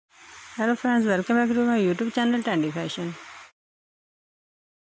Hello friends, welcome back to my YouTube channel Trendy Fashion.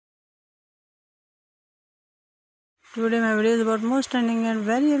 Today my video is about most trending and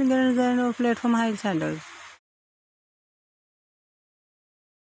very elegant design of platform high sandals.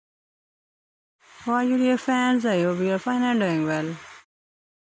 How are you dear fans? I hope you are fine and doing well.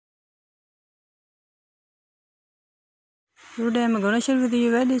 Today I am going to share with you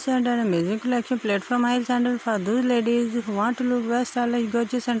a very decent and amazing collection platform high sandals for those ladies who want to look very stylish,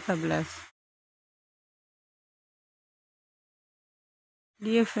 gorgeous and fabulous.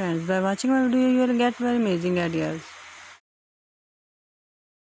 Dear friends, by watching my video you will get very amazing ideas.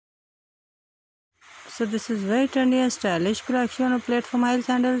 So this is very trendy and stylish collection of platform high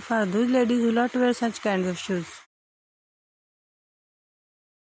sandals for those ladies who love to wear such kinds of shoes.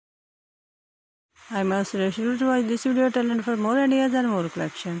 I must suggest you to watch this video till end for more ideas and more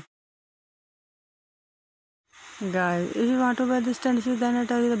collection. Guys, if you want to buy this tennis shoes, then I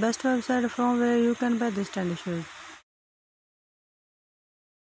tell you the best website from where you can buy this tennis shoes.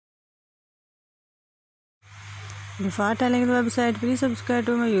 Before telling the website, please subscribe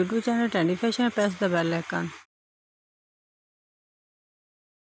to my YouTube channel Trendy Fashion and press the bell icon.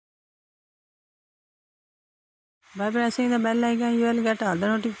 By pressing the bell icon, you will get all the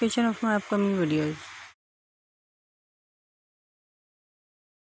notifications of my upcoming videos.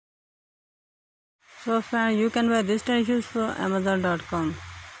 So friends, you can buy this tennis shoes from Amazon.com.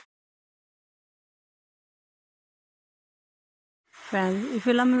 Friends, if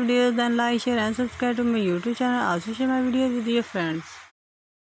you love my videos, then like, share and subscribe to my YouTube channel. Also share my videos with your friends.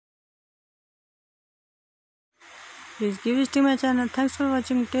 Please give visiting my channel. Thanks for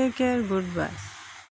watching. Take care. Goodbye.